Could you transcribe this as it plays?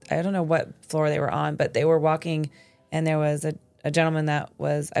I don't know what floor they were on, but they were walking, and there was a gentleman that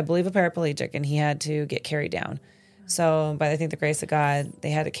was, I believe, a paraplegic, and he had to get carried down. So by, I think, the grace of God,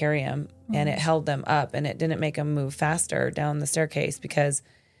 they had to carry him, and it held them up, and it didn't make them move faster down the staircase, because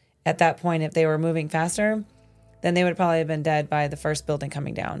at that point, if they were moving faster, then they would probably have been dead by the first building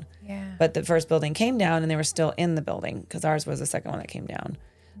coming down. Yeah. But the first building came down, and they were still in the building, because ours was the second one that came down.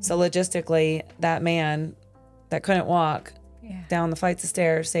 So logistically, that man that couldn't walk down the flights of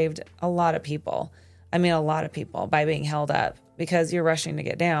stairs saved a lot of people. I mean, a lot of people by being held up, because you're rushing to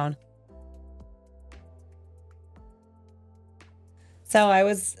get down. So I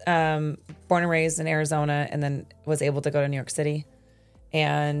was born and raised in Arizona, and then was able to go to New York City.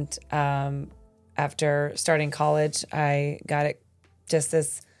 And after starting college, I got just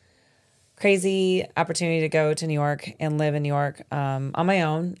this crazy opportunity to go to New York and live in New York on my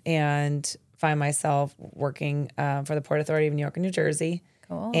own, and find myself working for the Port Authority of New York and New Jersey.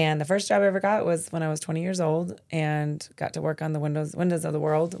 Cool. And the first job I ever got was when I was 20 years old, and got to work on the Windows of the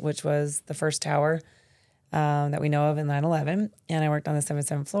World, which was the first tower that we know of in 9/11. And I worked on the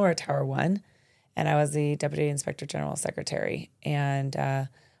 77th floor at Tower 1, and I was the Deputy Inspector General Secretary. And I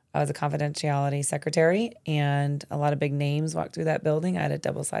was a confidentiality secretary, and a lot of big names walked through that building. I had a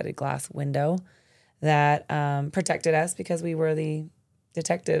double-sided glass window that protected us, because we were the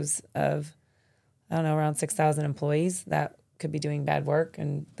detectives of, I don't know, around 6,000 employees that could be doing bad work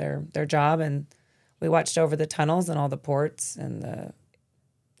and their job. And we watched over the tunnels and all the ports and the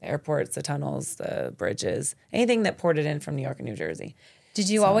airports, the tunnels, the bridges, anything that ported in from New York and New Jersey. Did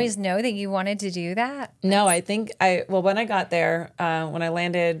you always know that you wanted to do that? No, I think when I got there, when I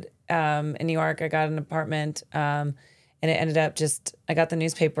landed in New York, I got an apartment, and it ended up I got the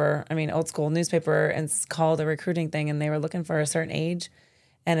newspaper, old school newspaper, and it's called a recruiting thing, and they were looking for a certain age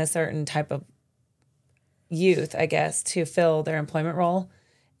and a certain type of youth, I guess, to fill their employment role.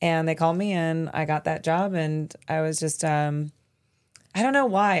 And they called me, and I got that job, and I was just, I don't know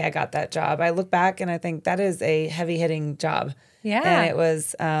why I got that job. I look back and I think that is a heavy hitting job. Yeah. And it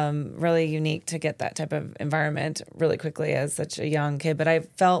was really unique to get that type of environment really quickly as such a young kid. But I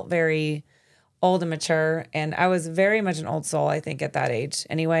felt very old and mature, and I was very much an old soul, I think, at that age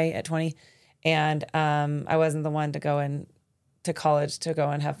anyway, at 20. And I wasn't the one to go to college to go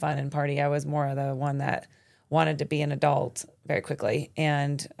and have fun and party. I was more of the one that wanted to be an adult very quickly.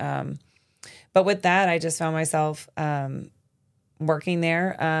 And but with that, I just found myself working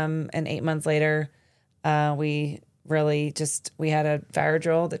there. And 8 months later, we had a fire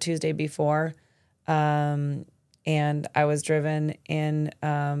drill the Tuesday before. And I was driven in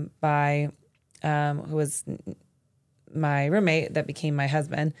by who was my roommate that became my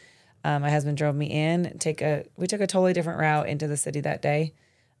husband. My husband drove me in. We took a totally different route into the city that day.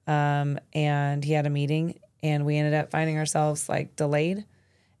 And he had a meeting, and we ended up finding ourselves delayed.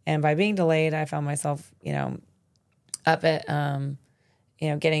 And by being delayed, I found myself, up at,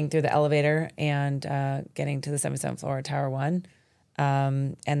 getting through the elevator and getting to the 77th floor of Tower 1.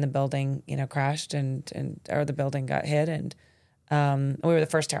 And the building, crashed or the building got hit. And we were the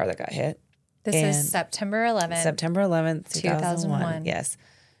first tower that got hit. This is September 11th. September 11th, 2001. Yes.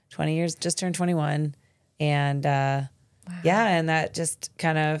 20 years, just turned 21. And wow. And that just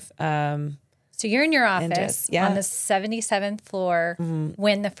kind of... so you're in your office on the 77th floor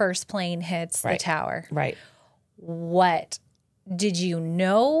when the first plane hits the tower. Right. What did you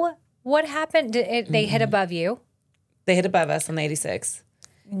know what happened? They hit above you? They hit above us on the 86.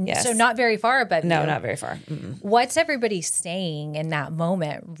 Yes. So not very far above you. No, not very far. What's everybody saying in that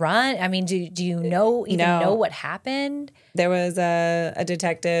moment? Run? Do you know what happened? There was a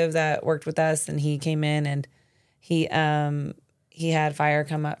detective that worked with us, and he came in, and he had fire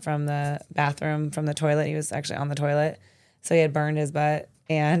come up from the bathroom, from the toilet. He was actually on the toilet, so he had burned his butt,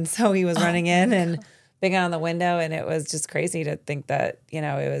 and so he was running in and banging on the window, and it was just crazy to think that it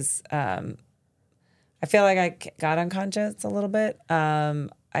was. I feel like I got unconscious a little bit.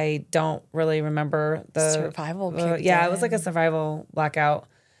 I don't really remember the survival. It was like a survival blackout.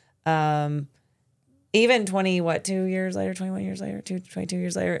 Even 22 years later, 22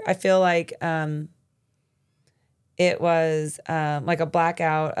 years later, I feel like it was like a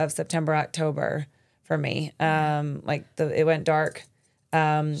blackout of September, October for me. It went dark.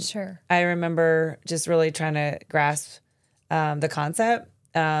 Sure. I remember just really trying to grasp the concept.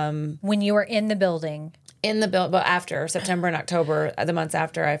 When you were in the building. But after September and October, the months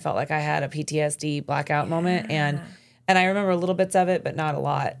after, I felt like I had a PTSD blackout moment, and I remember little bits of it, but not a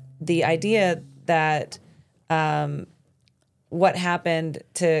lot. The idea that what happened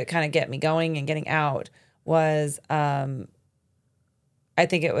to kind of get me going and getting out was, I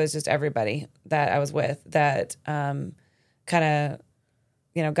think it was just everybody that I was with that kind of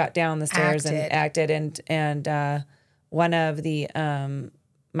got down the stairs and acted. And one of the,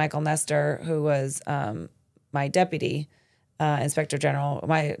 Michael Nestor, who was my deputy inspector general,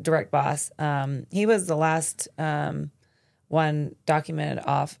 my direct boss, he was the last one documented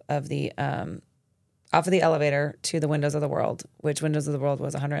off of the elevator to the Windows of the World, which Windows of the World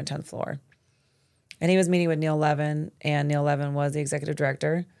was 110th floor. And he was meeting with Neil Levin, and Neil Levin was the executive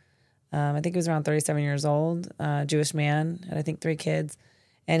director. I think he was around 37 years old, Jewish man, had I think 3 kids,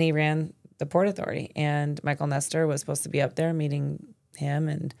 and he ran the Port Authority. And Michael Nestor was supposed to be up there meeting him,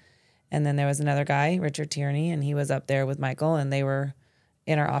 and then there was another guy, Richard Tierney, and he was up there with Michael, and they were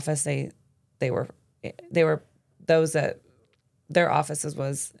in our office. They were those that their offices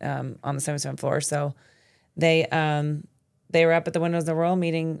was on the 77th floor, so they were up at the Windows of the World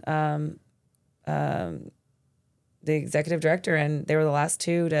meeting the executive director, and they were the last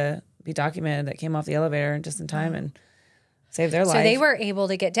 2 to be documented that came off the elevator just in time and saved their life. So they were able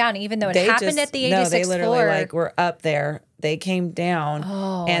to get down, even though it happened at the 86th floor. No, they literally were up there. They came down,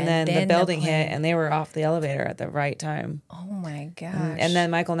 and then the building hit, and they were off the elevator at the right time. Oh my gosh! And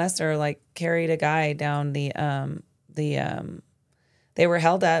then Michael Nestor carried a guy down the they were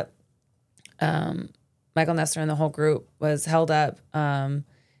held up. Michael Nestor and the whole group was held up, and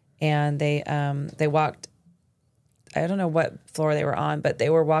they walked. I don't know what floor they were on, but they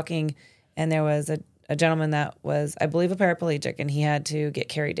were walking, and there was a gentleman that was, I believe, a paraplegic, and he had to get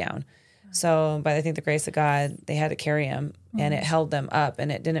carried down. So by, I think, the grace of God, they had to carry him, and it held them up,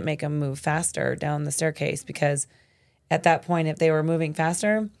 and it didn't make them move faster down the staircase, because at that point, if they were moving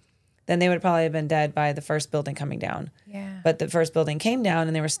faster, then they would probably have been dead by the first building coming down. Yeah. But the first building came down,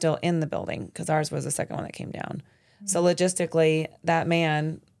 and they were still in the building, because ours was the second one that came down. So logistically, that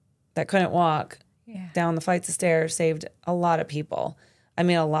man that couldn't walk down the flights of stairs saved a lot of people. I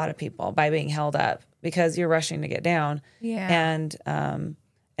mean, a lot of people by being held up, because you're rushing to get down. Yeah. And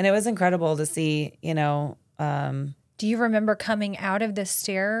it was incredible to see, do you remember coming out of the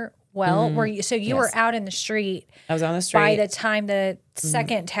stairwell? Were you, so you were out in the street. I was on the street. By the time the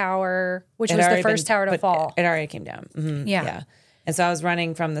second tower, which was the first tower to fall. It already came down. Mm-hmm. Yeah. And so I was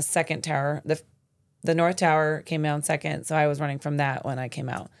running from the second tower. The North Tower came down second, so I was running from that when I came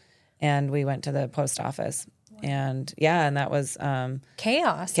out. And we went to the post office. And and that was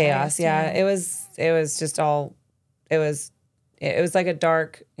chaos. Yeah. It was just all, it was like a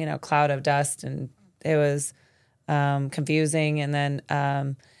dark, cloud of dust, and it was confusing. And then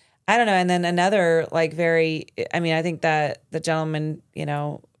I don't know. And then another I think that the gentleman,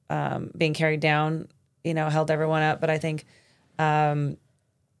 being carried down, held everyone up. But I think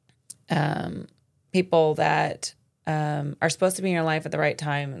people that are supposed to be in your life at the right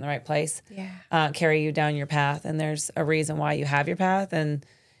time in the right place, carry you down your path. And there's a reason why you have your path. And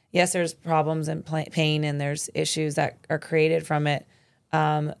yes, there's problems and pain, and there's issues that are created from it.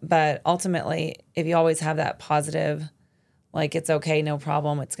 But ultimately, if you always have that positive, it's okay, no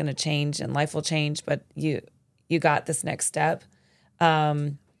problem, it's going to change and life will change, but you got this next step.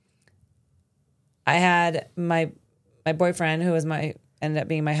 I had my boyfriend, who was ended up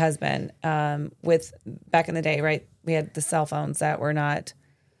being my husband, with back in the day, right? We had the cell phones that were not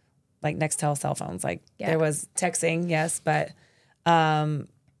like Nextel cell phones. There was texting, yes, but no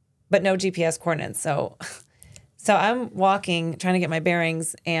GPS coordinates. So I'm walking, trying to get my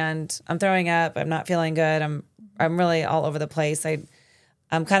bearings, and I'm throwing up. I'm not feeling good. I'm really all over the place.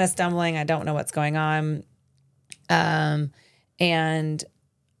 I'm kind of stumbling. I don't know what's going on. And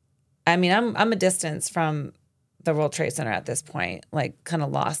I mean, I'm a distance from the World Trade Center at this point, kind of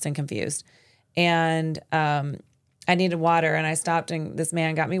lost and confused. And I needed water, and I stopped, and this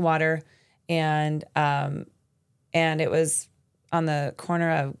man got me water, and it was on the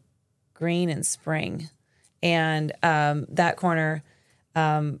corner of Green and Spring, and that corner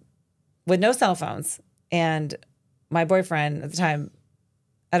with no cell phones. And my boyfriend at the time,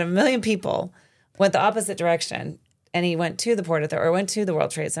 out of a million people, went the opposite direction, and he went to the Port Authority, or went to the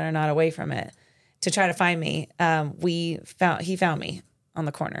World Trade Center, not away from it, to try to find me. He found me on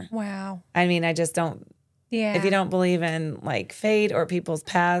the corner. Wow. I mean, I just don't. Yeah. If you don't believe in fate or people's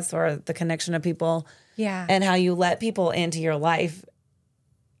paths or the connection of people, and how you let people into your life.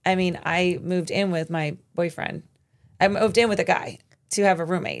 I mean, I moved in with my boyfriend. I moved in with a guy to have a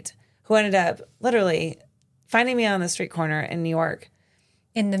roommate who ended up literally finding me on the street corner in New York.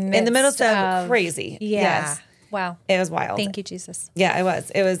 In the midst of crazy. Yeah. Yes. Wow. It was wild. Thank you, Jesus. Yeah, it was.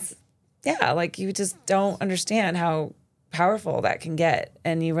 It was, you just don't understand how powerful that can get,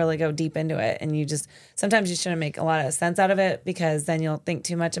 and you really go deep into it, and sometimes you shouldn't make a lot of sense out of it, because then you'll think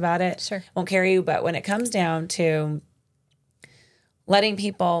too much about it. Sure. Won't carry you. But when it comes down to letting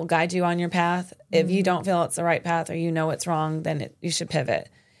people guide you on your path. If you don't feel it's the right path or you know it's wrong, then you should pivot.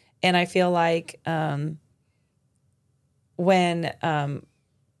 And I feel like when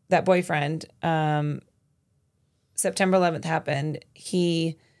that boyfriend, September 11th happened,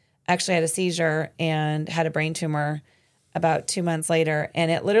 he actually had a seizure and had a brain tumor about 2 months later. And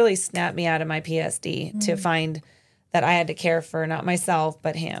it literally snapped me out of my PSD to find that I had to care for not myself,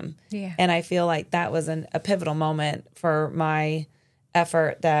 but him. Yeah. And I feel like that was a pivotal moment for my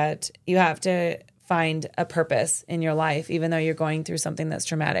effort, that you have to find a purpose in your life, even though you're going through something that's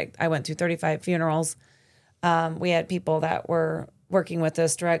traumatic. I went through 35 funerals. We had people that were working with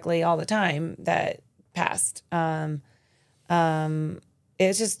us directly all the time that passed.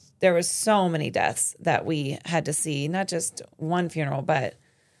 It's just, there was so many deaths that we had to see, not just one funeral, but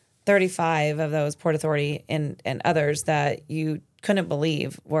 35 of those, Port Authority and others that you couldn't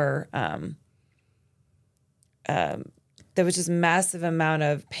believe were, there was just massive amount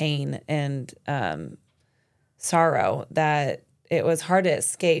of pain and sorrow that it was hard to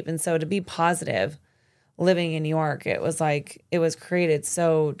escape. And so to be positive living in New York, it was like, it was created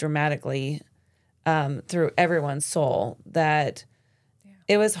so dramatically through everyone's soul that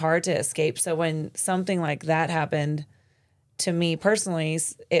it was hard to escape. So when something like that happened to me personally,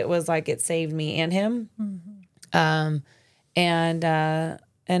 it was like it saved me and him. And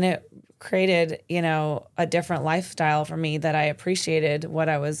it created, a different lifestyle for me, that I appreciated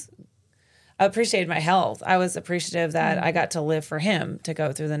I appreciated my health. I was appreciative that I got to live for him, to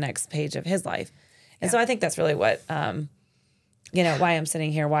go through the next page of his life. And so I think that's really what, why I'm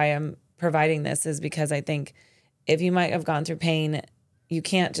sitting here, why I'm providing this, is because I think if you might have gone through pain, you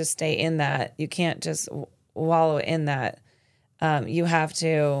can't just stay in that. You can't just wallow in that. You have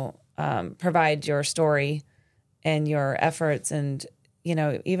to provide your story and your efforts, and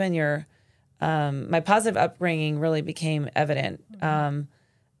even your my positive upbringing really became evident. It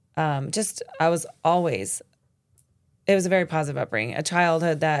was a very positive upbringing, a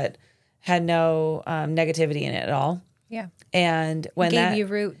childhood that had no negativity in it at all. Yeah, and when gave you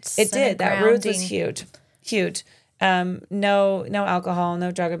roots, it did. That roots was huge. No alcohol,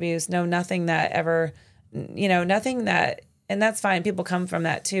 no drug abuse, no nothing that ever, nothing that. And that's fine. People come from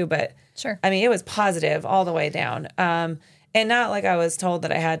that too. But sure. I mean, it was positive all the way down. And not like I was told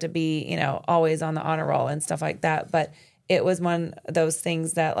that I had to be, always on the honor roll and stuff like that. But it was one of those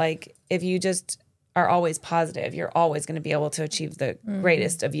things that, like, if you just are always positive, you're always going to be able to achieve the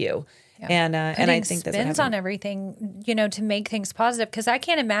greatest of you. Yeah. And I think that's spins on everything, to make things positive. Because I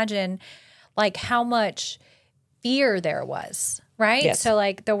can't imagine, like, how much fear there was, right? Yes. So,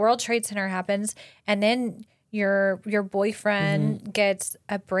 like, the World Trade Center happens, and then your boyfriend gets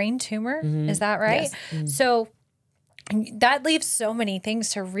a brain tumor. Is that right? Yes. So that leaves so many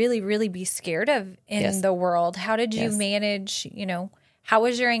things to really, really be scared of in the world. How did you manage, how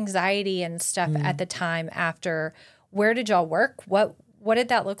was your anxiety and stuff at the time after? Where did y'all work? What did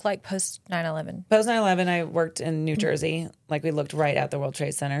that look like post 9/11? Post 9/11, I worked in New Jersey. Like, we looked right at the World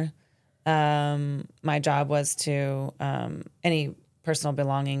Trade Center. My job was to, any personal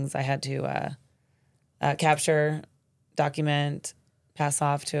belongings I had to capture, document, pass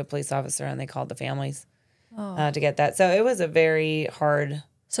off to a police officer, and they called the families to get that. So it was a very hard.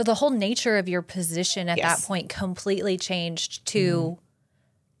 So the whole nature of your position at that point completely changed to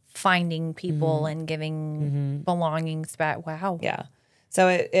finding people and giving belongings back. Wow. Yeah. So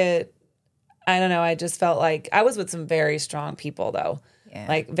it I don't know. I just felt like I was with some very strong people, though. Yeah.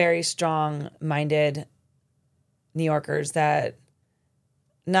 Like, very strong-minded New Yorkers that,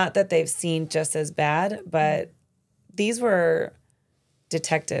 not that they've seen just as bad, but these were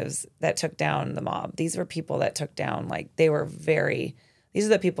detectives that took down the mob. These were people that took down, like, these are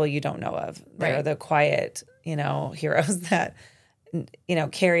the people you don't know of. They're the quiet, heroes that,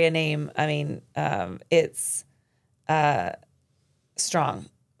 carry a name. I mean, it's strong,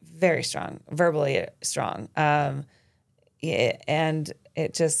 very strong, verbally strong. And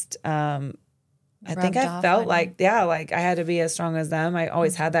it just, I think I felt like I had to be as strong as them. I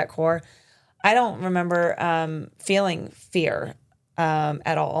always had that core. I don't remember feeling fear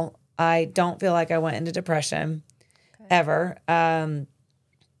at all. I don't feel like I went into depression ever. I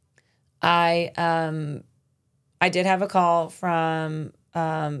did have a call from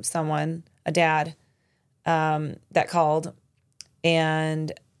someone, a dad, that called,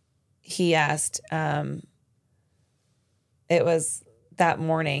 and he asked, it was that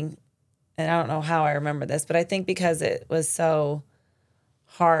morning, and I don't know how I remember this, but I think because it was so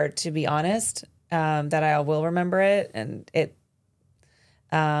hard to be honest, that I will remember it. And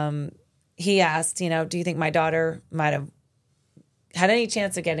he asked, do you think my daughter might have had any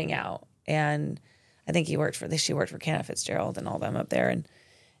chance of getting out? And I think she worked for Canna Fitzgerald and all them up there.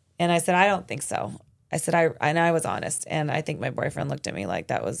 And I said, I don't think so. I said, I was honest. And I think my boyfriend looked at me like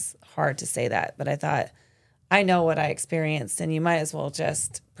that was hard to say that. But I thought, I know what I experienced, and you might as well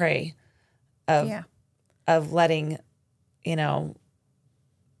just pray of letting, the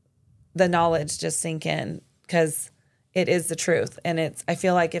knowledge just sink in, because it is the truth. And I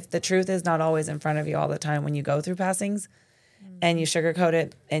feel like if the truth is not always in front of you all the time when you go through passings, and you sugarcoat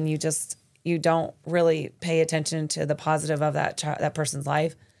it, and you don't really pay attention to the positive of that person's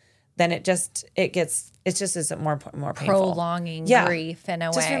life, then it's just more painful. Prolonging grief in a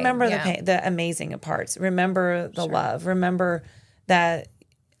way. Just remember the pain, the amazing parts. Remember the love. Remember that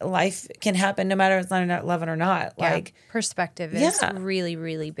life can happen no matter if it's not loving or not. Like, perspective is really,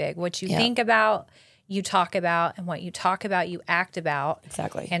 really big. What you think about, you talk about, and what you talk about, you act about.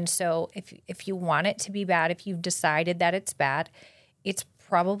 Exactly. And so if you want it to be bad, if you've decided that it's bad, it's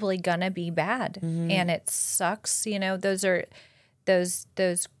probably gonna be bad. And it sucks.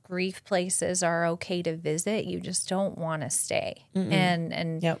 Those grief places are okay to visit. You just don't want to stay.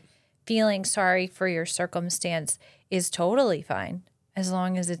 And feeling sorry for your circumstance is totally fine, as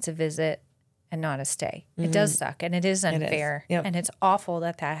long as it's a visit and not a stay. It does suck, and it is unfair. It is. And it's awful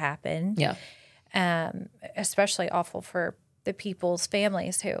that happened. Yeah. Especially awful for the people's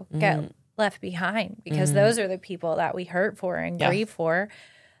families who get left behind, because those are the people that we hurt for and grieve for.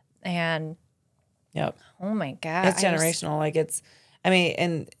 And oh my God, it's generational.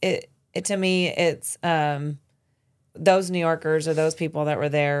 And it to me, it's those New Yorkers or those people that were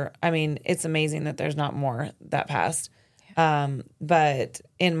there. I mean, it's amazing that there's not more that passed. But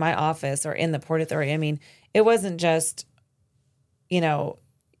in my office or in the Port Authority, I mean, it wasn't just,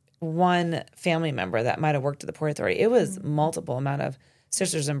 one family member that might have worked at the Port Authority. It was multiple amount of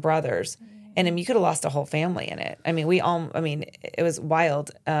sisters and brothers. And you could have lost a whole family in it. I mean, it was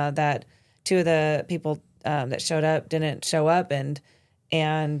wild that two of the people that showed up didn't show up. And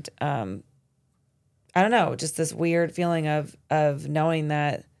I don't know, just this weird feeling of knowing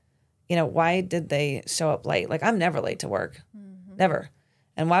that, why did they show up late? Like, I'm never late to work, never.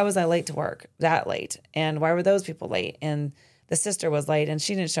 And why was I late to work that late? And why were those people late? And the sister was late and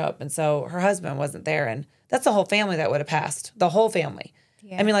she didn't show up. And so her husband wasn't there. And that's the whole family that would have passed, the whole family.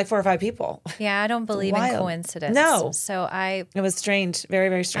 Yeah. I mean, like 4 or 5 people. Yeah, I don't believe in coincidence. No. So it was strange, very,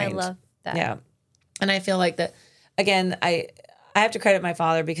 very strange. I love that. Yeah. And I feel like that, again, I have to credit my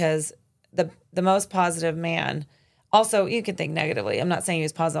father, because the most positive man, also, you can think negatively. I'm not saying he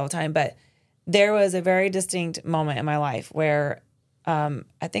was positive all the time, but there was a very distinct moment in my life where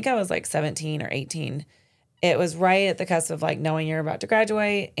I think I was like 17 or 18. It was right at the cusp of like knowing you're about to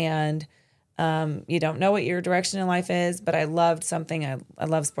graduate, and you don't know what your direction in life is. But I loved something. I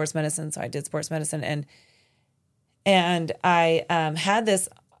love sports medicine, so I did sports medicine, and I had this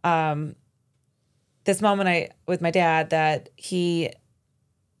this moment with my dad that the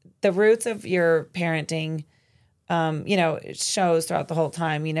roots of your parenting, it shows throughout the whole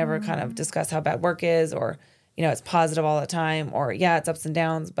time. You never kind of discuss how bad work is, or it's positive all the time, or it's ups and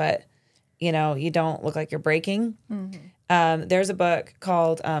downs, but you don't look like you're breaking. There's a book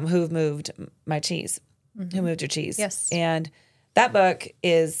called Who Moved My Cheese? Who Moved Your Cheese? Yes. And that book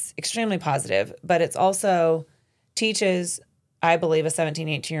is extremely positive, but it's also teaches, I believe, a 17,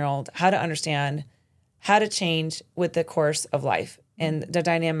 18-year-old how to understand how to change with the course of life and the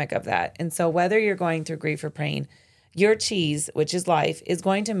dynamic of that. And so whether you're going through grief or pain, your cheese, which is life, is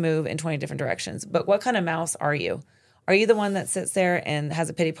going to move in 20 different directions. But what kind of mouse are you? Are you the one that sits there and has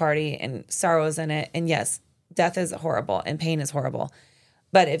a pity party and sorrows in it? And yes, death is horrible and pain is horrible.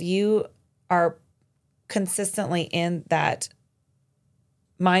 But if you are consistently in that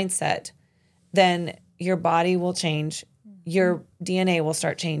mindset, then your body will change. Your DNA will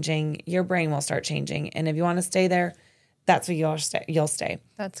start changing. Your brain will start changing. And if you want to stay there, that's where you'll stay.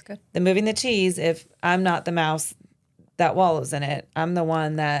 That's good. The moving the cheese, if I'm not the mouse that wallows in it, I'm the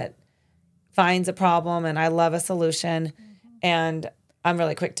one that finds a problem and I love a solution, and I'm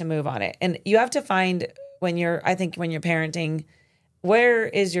really quick to move on it. And you have to find when you're parenting, where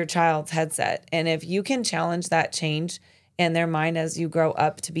is your child's headset? And if you can challenge that change in their mind as you grow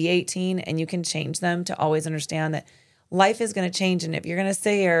up to be 18, and you can change them to always understand that life is going to change. And if you're going to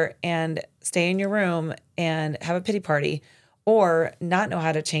stay here and stay in your room and have a pity party, or not know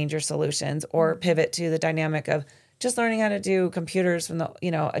how to change your solutions, or pivot to the dynamic of just learning how to do computers from a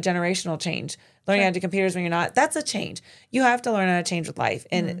generational change, learning how to do computers when you're not, that's a change. You have to learn how to change with life.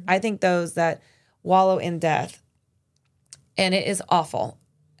 And I think those that wallow in death, and it is awful.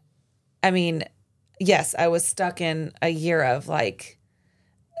 I mean, yes, I was stuck in a year of kind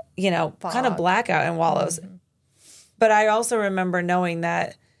of blackout and wallows. But I also remember knowing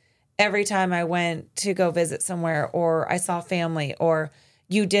that every time I went to go visit somewhere or I saw family or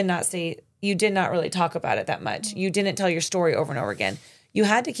you did not really talk about it that much. You didn't tell your story over and over again. You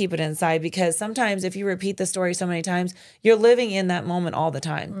had to keep it inside because sometimes if you repeat the story so many times, you're living in that moment all the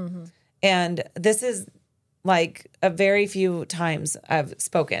time. And this is like a very few times I've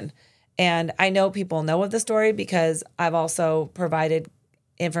spoken. And I know people know of the story because I've also provided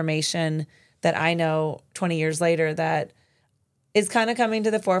information that I know 20 years later that is kind of coming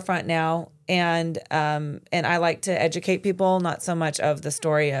to the forefront now. And I like to educate people, not so much of the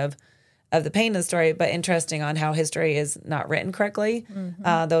story of the pain of the story, but interesting on how history is not written correctly.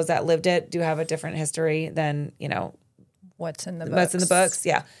 Those that lived it do have a different history than, what's in the books. What's in the books,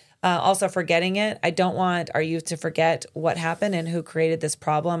 yeah. Also forgetting it. I don't want our youth to forget what happened and who created this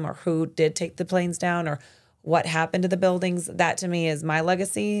problem or who did take the planes down or what happened to the buildings. That to me is my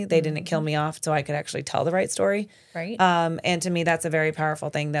legacy. They didn't kill me off so I could actually tell the right story. Right. And to me, that's a very powerful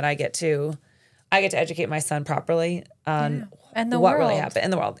thing that I get to educate my son properly on and the what world. really happened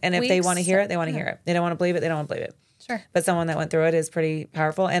in the world. And if they want to hear it, they want to hear it. They don't want to believe it, they don't want to believe it. Sure. But someone that went through it is pretty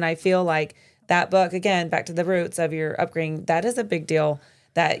powerful. And I feel like that book, again, back to the roots of your upbringing, that is a big deal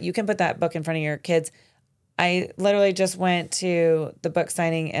that you can put that book in front of your kids. I literally just went to the book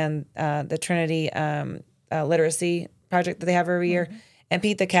signing and the Trinity literacy project that they have every year. And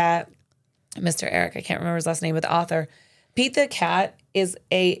Pete the Cat, Mr. Eric, I can't remember his last name, but the author, Pete the Cat is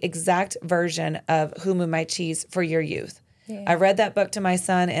a exact version of Who Moved My Cheese for your youth. Yeah. I read that book to my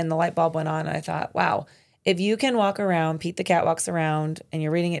son and the light bulb went on and I thought, wow, if you can walk around, Pete the Cat walks around and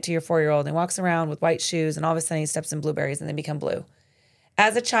you're reading it to your 4-year-old and walks around with white shoes and all of a sudden he steps in blueberries and they become blue.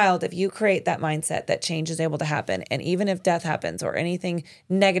 As a child, if you create that mindset that change is able to happen, and even if death happens or anything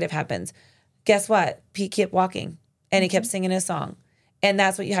negative happens, guess what? Pete kept walking and he kept singing his song. And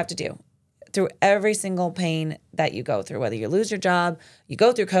that's what you have to do through every single pain that you go through, whether you lose your job, you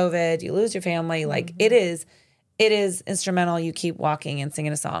go through COVID, you lose your family, like it is instrumental. You keep walking and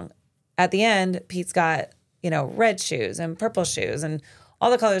singing a song. At the end, Pete's got, red shoes and purple shoes and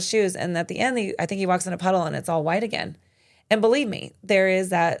all the colors shoes. And at the end, I think he walks in a puddle and it's all white again. And believe me, there is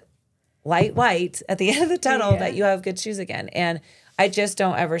that light white at the end of the tunnel that you have good shoes again. And I just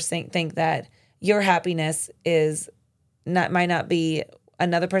don't ever think that your happiness might not be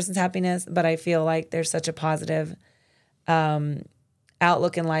another person's happiness, but I feel like there's such a positive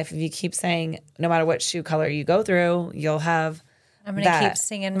outlook in life. If you keep saying, no matter what shoe color you go through, you'll have I'm going to keep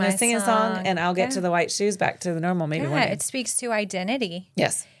singing my song and I'll get to the white shoes back to the normal maybe one day. It speaks to identity.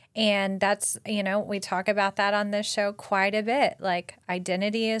 Yes. And that's, we talk about that on this show quite a bit. Like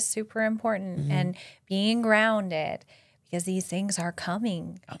identity is super important and being grounded because these things are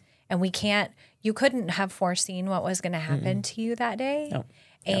coming. Oh. And you couldn't have foreseen what was going to happen to you that day. No.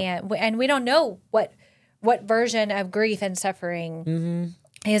 And we don't know what version of grief and suffering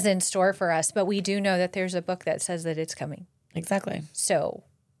is in store for us, but we do know that there's a book that says that it's coming. Exactly. So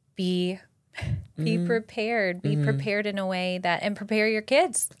be prepared. Be prepared in a way and prepare your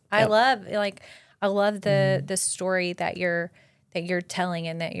kids. Yep. I love the story that you're telling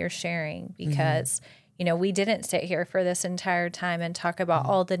and that you're sharing because we didn't sit here for this entire time and talk about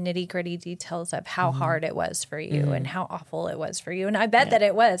all the nitty-gritty details of how hard it was for you and how awful it was for you. And I bet that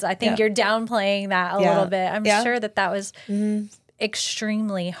it was. I think you're downplaying that a little bit. I'm sure that was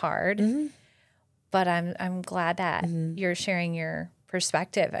extremely hard. But I'm glad that you're sharing your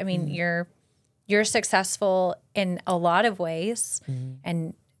perspective. I mean, you're successful in a lot of ways,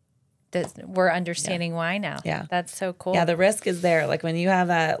 and we're understanding why now. Yeah, that's so cool. Yeah, the risk is there. Like when you have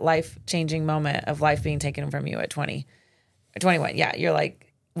that life-changing moment of life being taken from you at 20 or 21, you're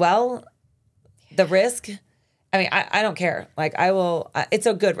like, well, the risk, I mean, I don't care. Like I will, it's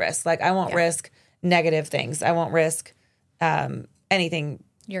a good risk. Like I won't risk negative things. I won't risk anything.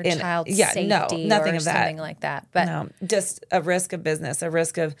 Your child's safety nothing or of that. Something like that. But no, just a risk of business, a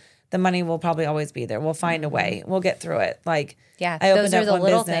risk of the money will probably always be there. We'll find a way. We'll get through it. Like, I opened up one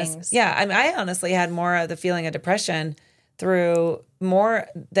little business. Things. Yeah. I mean, I honestly had more of the feeling of depression through more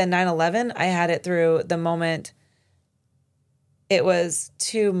than 9/11. I had it through the moment. It was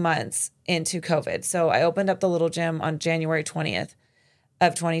 2 months into COVID. So I opened up the little gym on January 20th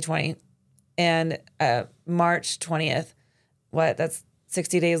of 2020 and March 20th. That's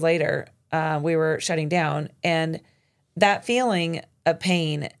 60 days later, we were shutting down. And that feeling of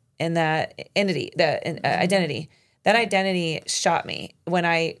pain and that identity, that identity shot me when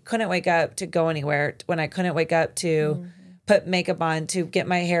I couldn't wake up to go anywhere, when I couldn't wake up to put makeup on, to get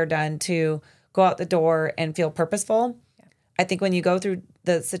my hair done, to go out the door and feel purposeful. Yeah. I think when you go through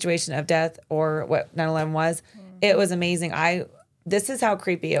the situation of death or what 9/11 was, it was amazing. This is how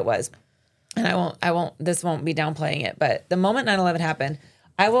creepy it was. And this won't be downplaying it, but the moment 9/11 happened,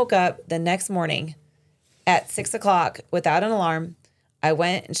 I woke up the next morning at 6:00 without an alarm. I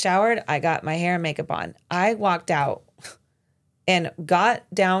went and showered. I got my hair and makeup on. I walked out and got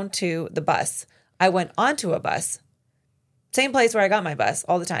down to the bus. I went onto a bus, same place where I got my bus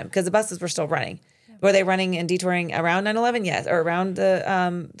all the time because the buses were still running. Were they running and detouring around 9/11? Yes, or around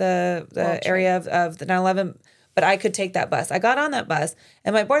the area of the 9/11. But I could take that bus. I got on that bus,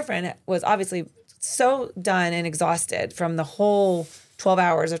 and my boyfriend was obviously so done and exhausted from the whole 12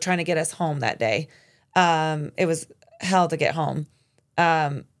 hours of trying to get us home that day. It was hell to get home.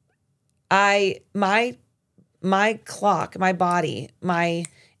 My clock, my body, my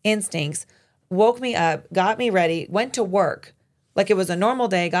instincts woke me up, got me ready, went to work like it was a normal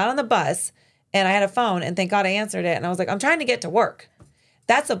day, got on the bus, and I had a phone, and thank God I answered it. And I was like, I'm trying to get to work.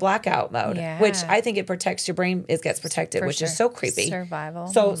 That's a blackout mode, which I think it protects your brain. It gets protected, which is so creepy. Survival.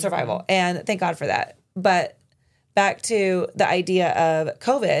 So survival. And thank God for that. But back to the idea of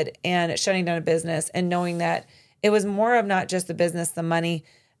COVID and shutting down a business and knowing that it was more of not just the business, the money.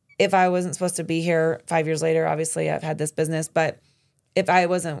 If I wasn't supposed to be here 5 years later, obviously I've had this business, but if I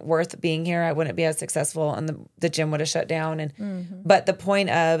wasn't worth being here, I wouldn't be as successful and the gym would have shut down. And but the point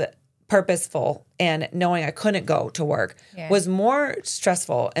of purposeful and knowing I couldn't go to work was more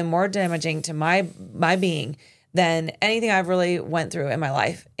stressful and more damaging to my being than anything I've really went through in my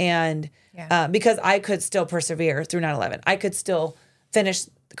life. And because I could still persevere through 9/11, I could still finish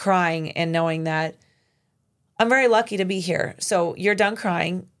crying and knowing that I'm very lucky to be here. So you're done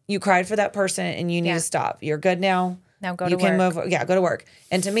crying. You cried for that person and you need to stop. You're good now. Now go you to can work. Move. Yeah, go to work.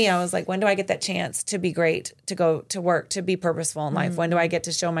 And to me, I was like, when do I get that chance to be great, to go to work, to be purposeful in life? When do I get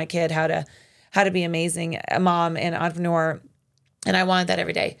to show my kid how to be amazing, a mom and entrepreneur? And I wanted that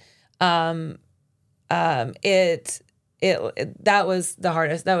every day. That was the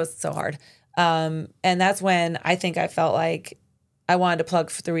hardest. That was so hard. And that's when I think I felt like I wanted to plug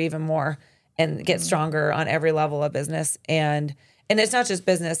through even more and get stronger on every level of business. And it's not just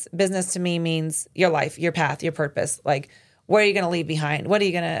business. Business to me means your life, your path, your purpose. Like, what are you going to leave behind? What are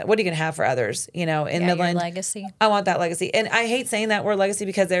you going to have for others? You know, in Midland, your legacy. I want that legacy. And I hate saying that word legacy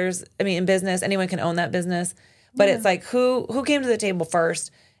because in business, anyone can own that business, but it's like who came to the table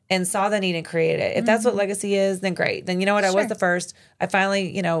first and saw the need and created it. If that's what legacy is, then great. Then you know what? I was the first. I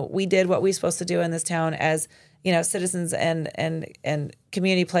finally, we did what we supposed to do in this town as, citizens and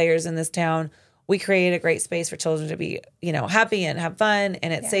community players in this town. We create a great space for children to be, happy and have fun,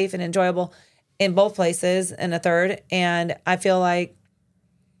 and it's safe and enjoyable in both places and a third. And I feel like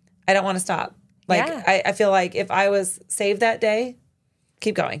I don't want to stop. Like, I feel like if I was saved that day,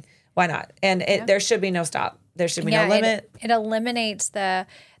 keep going. Why not? And there should be no stop. There should be no limit. It eliminates the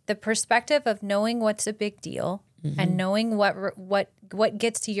perspective of knowing what's a big deal and knowing what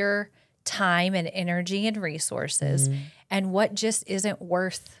gets to your time and energy and resources and what just isn't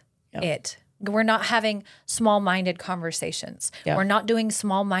worth it. We're not having small-minded conversations. We're not doing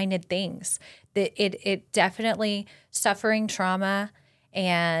small-minded things. It definitely suffering trauma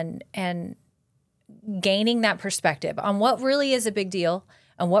and gaining that perspective on what really is a big deal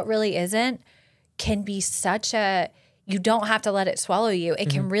and what really isn't can be such a, you don't have to let it swallow you.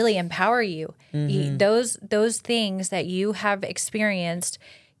 It can really empower you. Those things that you have experienced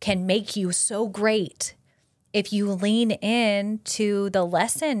can make you so great if you lean into the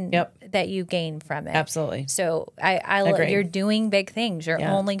lesson that you gain from it. Absolutely. So I you're doing big things. You're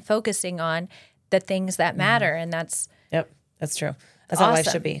only focusing on the things that matter. And that's that's true. That's how life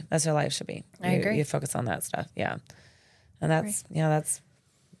should be. That's how life should be. I agree. You focus on that stuff. Yeah. And that's,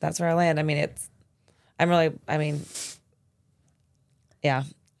 that's where I land. I mean, I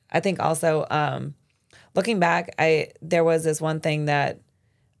think also, looking back, there was this one thing that,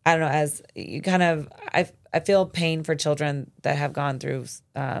 I don't know, as you kind of, I feel pain for children that have gone through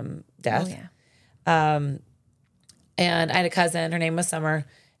death. Oh, yeah. And I had a cousin, her name was Summer,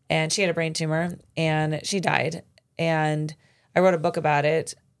 and she had a brain tumor and she died. And I wrote a book about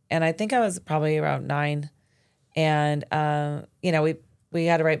it. And I think I was probably around 9. And, we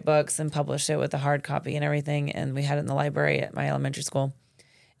had to write books and publish it with a hard copy and everything. And we had it in the library at my elementary school.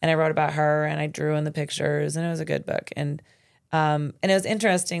 And I wrote about her and I drew in the pictures, and it was a good book. And it was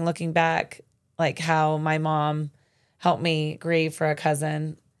interesting looking back, like how my mom helped me grieve for a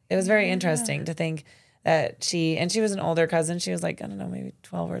cousin. It was very interesting to think that she was an older cousin. She was like, I don't know, maybe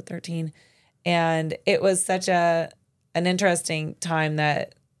 12 or 13. And it was such an interesting time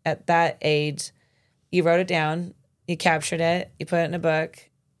that at that age, you wrote it down, you captured it, you put it in a book,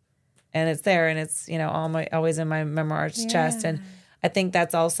 and it's there, and it's, always in my memoirs chest. And I think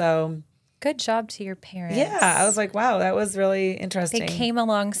that's also... Good job to your parents. Yeah. I was like, wow, that was really interesting. They came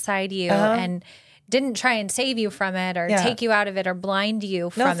alongside you and didn't try and save you from it or take you out of it or blind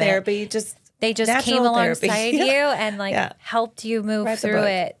you from no therapy, just they just came alongside you and like helped you move through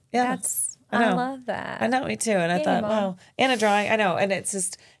it. Yeah. I love that. I know, me too. And I thought, wow, and a drawing. I know. And it's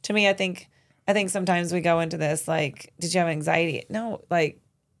just, to me, I think sometimes we go into this like, did you have anxiety? No, like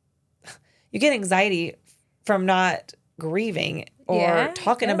you get anxiety from not grieving or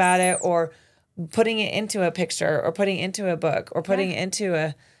talking about it or putting it into a picture or putting it into a book or putting it into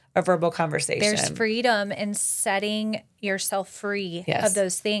a verbal conversation. There's freedom in setting yourself free of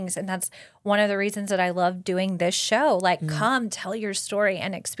those things. And that's one of the reasons that I love doing this show. Like, come tell your story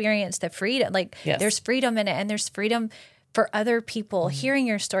and experience the freedom. Like, there's freedom in it, and there's freedom for other people hearing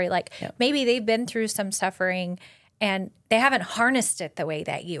your story. Like, maybe they've been through some suffering and they haven't harnessed it the way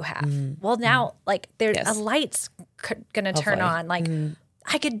that you have. Well, now, like, there's a light's going to turn on. Like,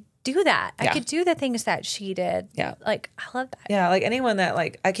 I could do that. I could do the things that she did. Yeah. Like, I love that. Yeah. Like anyone that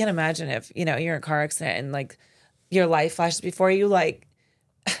like, I can't imagine if, you're in a car accident and like your life flashes before you, like,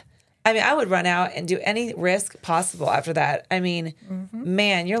 I mean, I would run out and do any risk possible after that. I mean,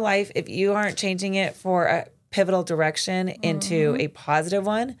 man, your life, if you aren't changing it for a pivotal direction into a positive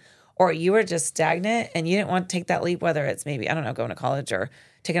one, or you were just stagnant and you didn't want to take that leap, whether it's maybe, I don't know, going to college or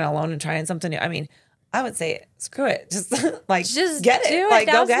taking a loan and trying something new. I mean, I would say, screw it. Just like, just get it. Like,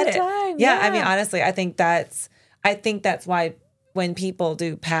 go get it. Yeah. I mean, honestly, I think that's why when people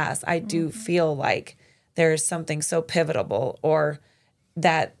do pass, I do feel like there's something so pivotal, or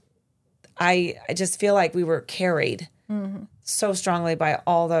that I just feel like we were carried so strongly by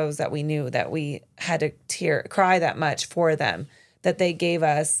all those that we knew, that we had to cry that much for them, that they gave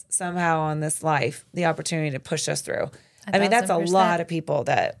us somehow on this life the opportunity to push us through. I mean, that's a lot of people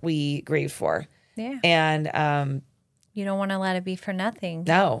that we grieve for. Yeah. And you don't want to let it be for nothing.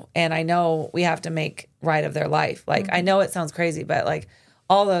 No. And I know we have to make right of their life. Like, I know it sounds crazy, but like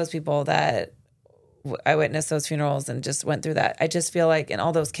all those people that I witnessed those funerals and just went through that, I just feel like, and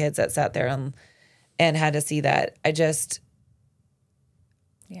all those kids that sat there and had to see that,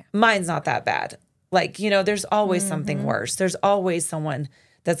 mine's not that bad. Like, there's always something worse. There's always someone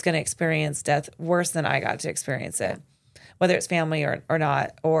that's going to experience death worse than I got to experience it, whether it's family or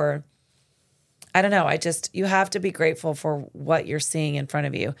not, or I don't know. You have to be grateful for what you're seeing in front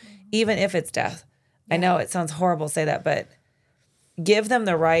of you, even if it's death. Yeah. I know it sounds horrible to say that, but give them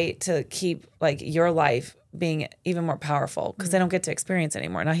the right to keep like your life being even more powerful, because they don't get to experience it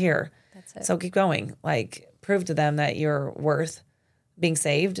anymore. Not here. That's it. So keep going. Like, prove to them that you're worth being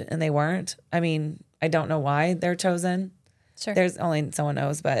saved, and they weren't. I mean, I don't know why they're chosen. Sure. There's only someone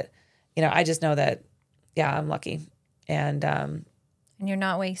knows, but I just know that, I'm lucky. And you're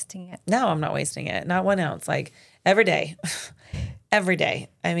not wasting it. No, I'm not wasting it. Not 1 ounce. Like, every day. Every day.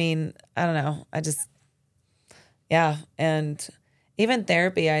 I mean, I don't know. And even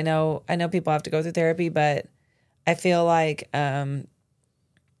therapy, I know people have to go through therapy, but I feel like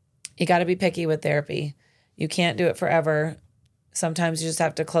you got to be picky with therapy. You can't do it forever. Sometimes you just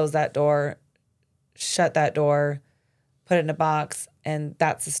have to close that door, shut that door, put it in a box, and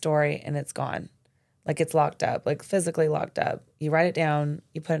that's the story, and it's gone. Like, it's locked up, like physically locked up. You write it down,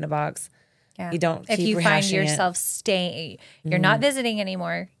 you put it in a box. Yeah. You don't keep rehashing it. If you find yourself staying, you're not visiting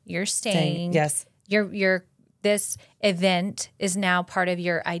anymore. You're staying. Yes. This event is now part of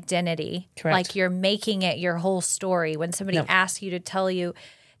your identity. Correct. Like, you're making it your whole story. When somebody asks you to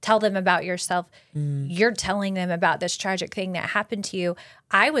tell them about yourself, you're telling them about this tragic thing that happened to you.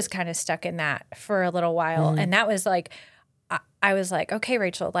 I was kind of stuck in that for a little while. And that was like, I was like, okay,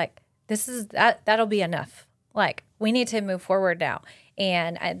 Rachel, like, that'll be enough. Like, we need to move forward now.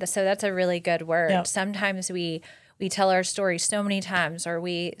 And so that's a really good word. Yep. Sometimes we tell our story so many times, or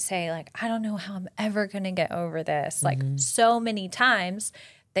we say like, I don't know how I'm ever going to get over this. Like, so many times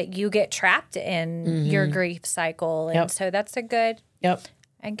that you get trapped in your grief cycle. And so that's a good,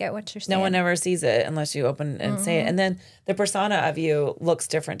 I get what you're saying. No one ever sees it unless you open and say it. And then the persona of you looks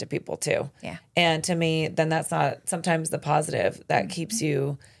different to people too. Yeah. And to me, then that's not sometimes the positive that keeps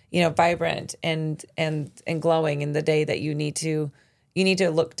you, vibrant and glowing in the day that you need to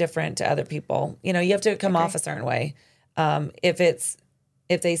look different to other people. You have to come off a certain way.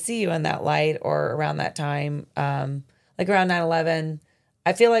 If they see you in that light or around that time, like around 9/11,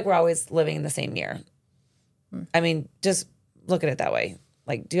 I feel like we're always living in the same year. I mean, just look at it that way.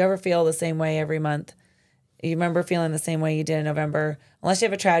 Like, do you ever feel the same way every month? You remember feeling the same way you did in November? Unless you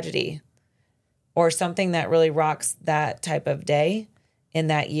have a tragedy or something that really rocks that type of day in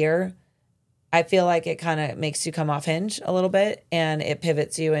that year, I feel like it kind of makes you come off hinge a little bit, and it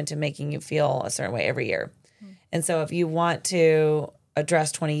pivots you into making you feel a certain way every year. And so if you want to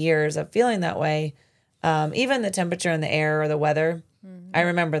address 20 years of feeling that way, even the temperature in the air or the weather, I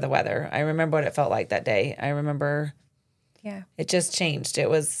remember the weather. I remember what it felt like that day. I remember it just changed. It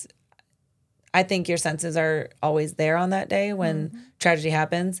was, I think your senses are always there on that day when tragedy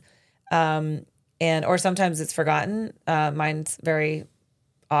happens. Or sometimes it's forgotten. Mine's very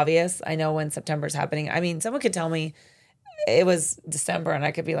obvious. I know when September's happening. I mean, someone could tell me it was December and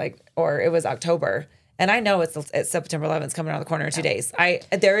I could be like, or it was October. And I know it's September 11th coming around the corner in 2 days.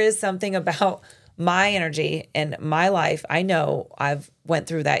 There is something about my energy and my life. I know I've went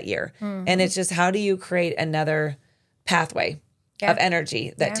through that year. And it's just, how do you create another pathway of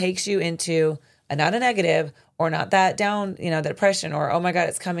energy that takes you into not a negative or not that down, the depression or, oh my God,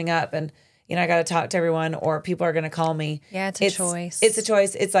 it's coming up and, I got to talk to everyone or people are going to call me. Yeah, it's a choice. It's a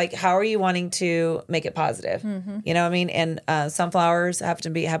choice. It's like, how are you wanting to make it positive? You know what I mean? And sunflowers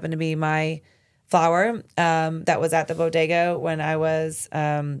happen to be my flower that was at the bodega when I was,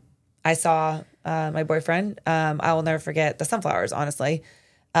 I saw my boyfriend. I will never forget the sunflowers, honestly.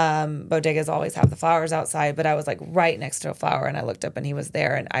 Bodegas always have the flowers outside, but I was like right next to a flower and I looked up and he was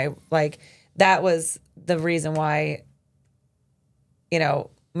there. And that was the reason why,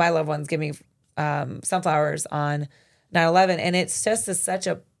 my loved ones give me sunflowers on 9/11. And it's just such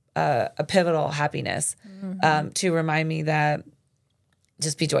a pivotal happiness to remind me that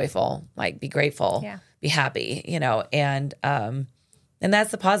just be joyful, like be grateful, be happy, and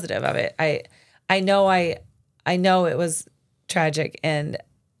that's the positive of it. I know it was tragic and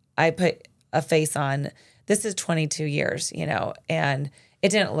I put a face on, this is 22 years, and it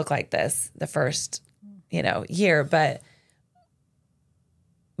didn't look like this the first, year, but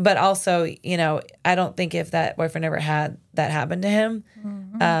also, I don't think if that boyfriend ever had that happen to him,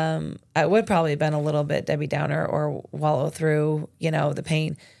 I would probably have been a little bit Debbie Downer or wallow through, the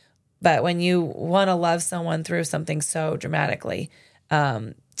pain. But when you want to love someone through something so dramatically,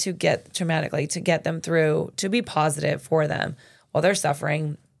 to get them through, to be positive for them while they're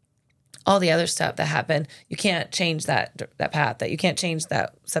suffering, all the other stuff that happened, you can't change that path, that you can't change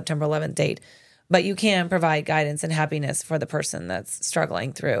that September 11th date. But you can provide guidance and happiness for the person that's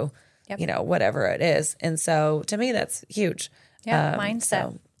struggling through, whatever it is. And so to me, that's huge. Yeah,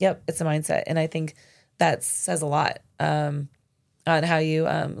 mindset. It's a mindset. And I think that says a lot on how you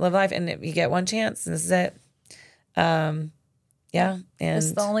live life. And if you get one chance, and this is it. And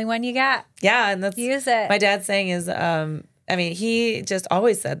it's the only one you got. Yeah, and that's use it. My dad's saying is, he just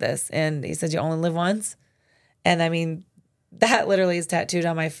always said this, and he said you only live once. And I mean, that literally is tattooed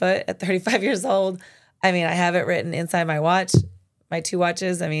on my foot at 35 years old. I mean, I have it written inside my watch, my 2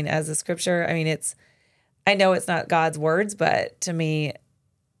 watches. I mean, as a scripture. I mean, I know it's not God's words, but to me,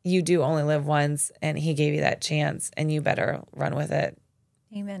 you do only live once, and He gave you that chance, and you better run with it.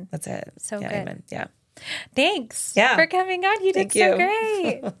 Amen. That's it. So good. Amen. Yeah. Thanks for coming on. You did so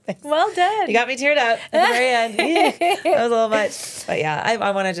great. Well done. You got me teared up at the very end. That was a little much. But yeah,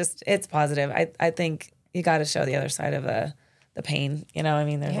 I want to it's positive. I think you got to show the other side of the pain.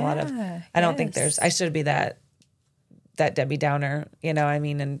 There's a lot of, I don't think I should be that Debbie Downer, and I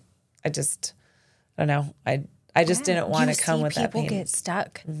don't know. I just didn't want to come with that pain. People get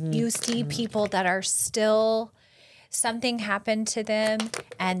stuck. You see people that are still, something happened to them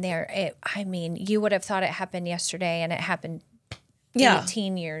and you would have thought it happened yesterday and it happened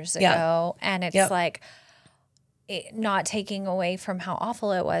 18 years ago. And it's like, not taking away from how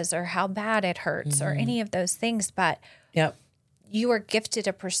awful it was or how bad it hurts or any of those things, but you are gifted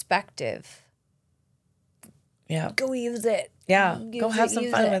a perspective. Yeah. Go use it. Yeah. Go have some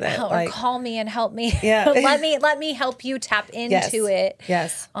fun with it. Or call me and help me. Yeah. let me help you tap into it.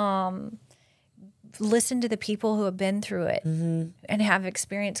 Yes. Listen to the people who have been through it and have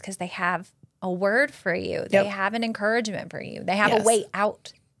experience, because they have a word for you. They have an encouragement for you. They have a way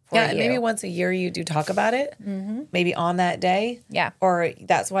out for you. And maybe once a year you do talk about it. Maybe on that day. Yeah. Or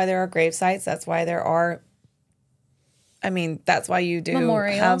that's why there are grave sites. That's why there are, that's why you do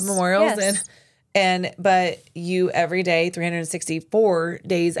have memorials. Yes. But you every day, 364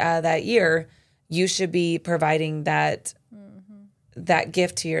 days out of that year, you should be providing that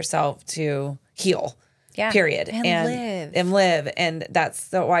gift to yourself to heal. Yeah. Period. And live. And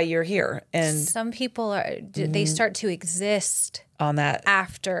that's why you're here. And some people they start to exist on that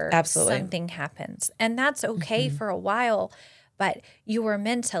after something happens. And that's okay for a while. But you were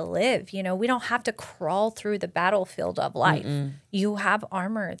meant to live. We don't have to crawl through the battlefield of life. You have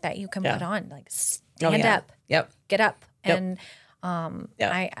armor that you can put on. Like stand up. Yep. Get up. Yep. And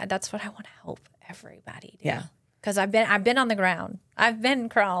that's what I want to help everybody do. Yeah. Because I've been on the ground. I've been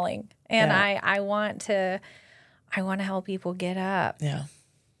crawling. And I want to help people get up. Yeah.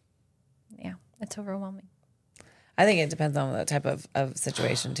 Yeah. It's overwhelming. I think it depends on the type of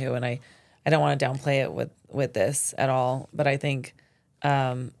situation too. And I don't want to downplay it with this at all, but I think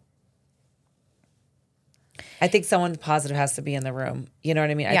I think someone positive has to be in the room. You know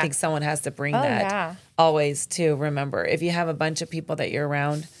what I mean? Yeah. I think someone has to bring that always to remember. If you have a bunch of people that you're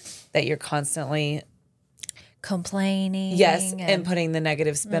around that you're constantly complaining. Yes, and putting the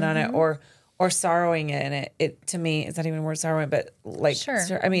negative spin on it or sorrowing in it. It to me, it's not even word sorrowing, but like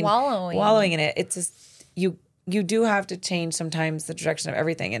wallowing in it. It's just you do have to change sometimes the direction of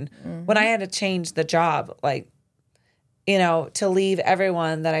everything. And when I had to change the job, like, you know, to leave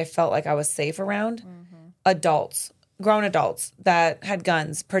everyone that I felt like I was safe around, grown adults that had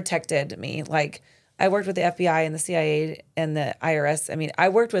guns protected me. Like I worked with the FBI and the CIA and the IRS. I mean, I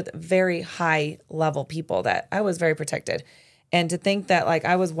worked with very high level people that I was very protected. And to think that like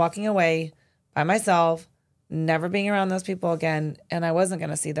I was walking away by myself, never being around those people again, and I wasn't going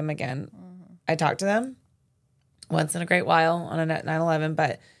to see them again. I talked to them once in a great while on a 9/11,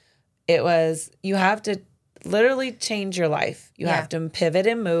 but it was, you have to literally change your life. You have to pivot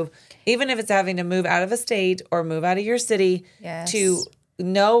and move, even if it's having to move out of a state or move out of your city to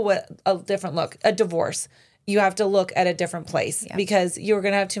know what a different look, a divorce. You have to look at a different place because you're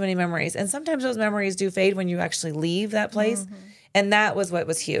going to have too many memories. And sometimes those memories do fade when you actually leave that place. And that was what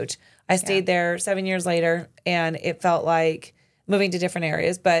was huge. I stayed there 7 years later and it felt like moving to different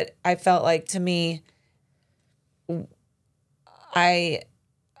areas, but I felt like to me,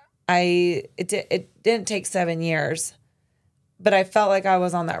 it didn't take 7 years, but I felt like I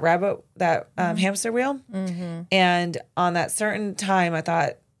was on that hamster wheel. And on that certain time, I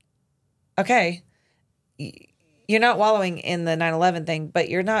thought, okay, you're not wallowing in the 9/11 thing, but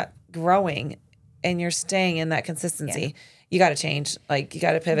you're not growing and you're staying in that consistency. You got to change. Like you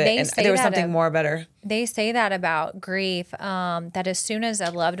got to pivot. And there was something more better. They say that about grief, that as soon as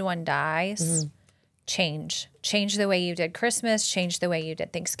a loved one dies, change the way you did Christmas, change the way you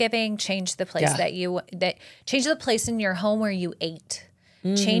did Thanksgiving, change the place change the place in your home where you ate.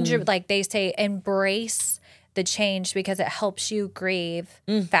 Change your, like they say, embrace the change because it helps you grieve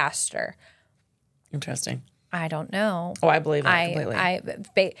faster. Interesting. I don't know. Oh, I believe that completely.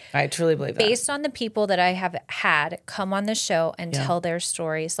 I truly believe that. Based on the people that I have had come on the show and tell their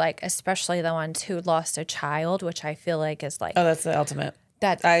stories, like especially the ones who lost a child, which I feel like is like, oh, that's the ultimate.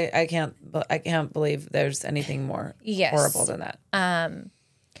 That I can't believe there's anything more horrible than that.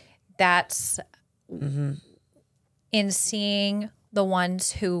 That's in seeing the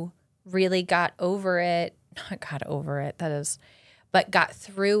ones who really got through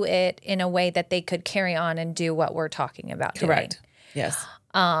it in a way that they could carry on and do what we're talking about. Correct. Doing. Yes.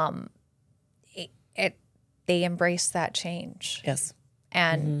 They embrace that change. Yes.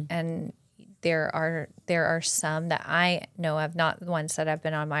 And there are some that I know of, not the ones that have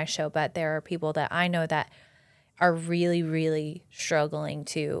been on my show, but there are people that I know that are really, really struggling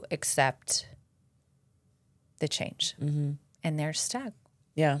to accept the change. And they're stuck.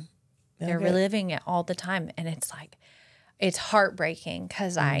 Yeah. They're reliving it all the time. And it's like, it's heartbreaking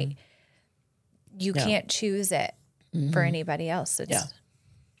because you can't choose it for anybody else. It's,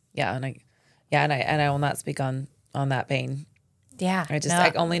 and I will not speak on that pain. Yeah.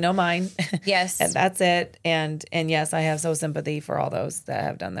 I only know mine. Yes. And that's it. And yes, I have so sympathy for all those that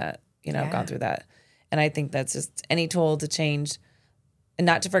have done that, gone through that. And I think that's just any tool to change and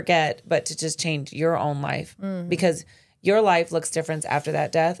not to forget, but to just change your own life because your life looks different after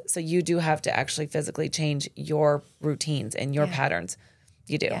that death. So you do have to actually physically change your routines and your patterns.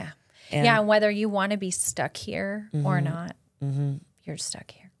 You do. Yeah. And whether you want to be stuck here or not, you're stuck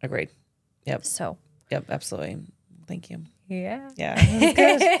here. Agreed. Yep. So. Yep. Absolutely. Thank you. Yeah. Yeah.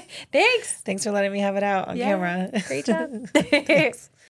 Good. Thanks. Thanks for letting me have it out on camera. Great job. Thanks.